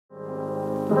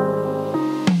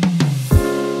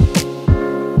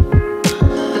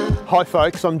Hi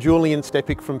folks, I'm Julian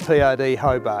Stepik from PRD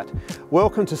Hobart.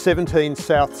 Welcome to 17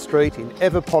 South Street in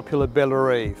ever popular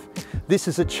Bellerive. This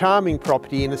is a charming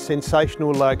property in a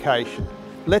sensational location.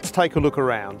 Let's take a look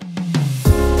around.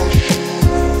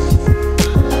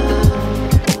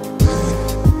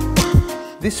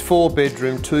 This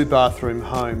 4-bedroom, 2-bathroom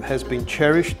home has been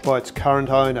cherished by its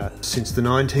current owner since the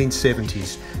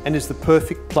 1970s and is the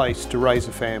perfect place to raise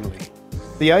a family.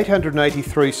 The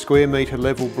 883 square metre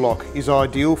level block is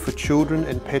ideal for children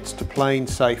and pets to play in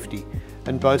safety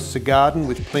and boasts a garden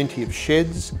with plenty of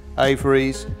sheds,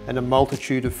 aviaries and a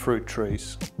multitude of fruit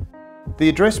trees. The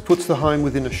address puts the home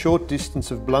within a short distance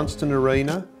of Blunston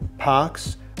Arena,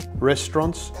 parks,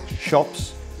 restaurants,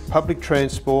 shops, public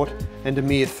transport and a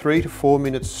mere 3 to 4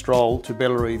 minutes stroll to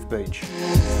Bellerive Beach.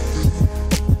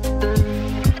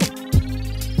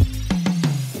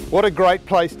 What a great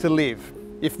place to live!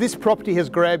 If this property has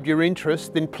grabbed your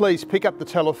interest, then please pick up the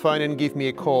telephone and give me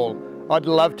a call. I'd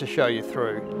love to show you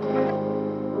through.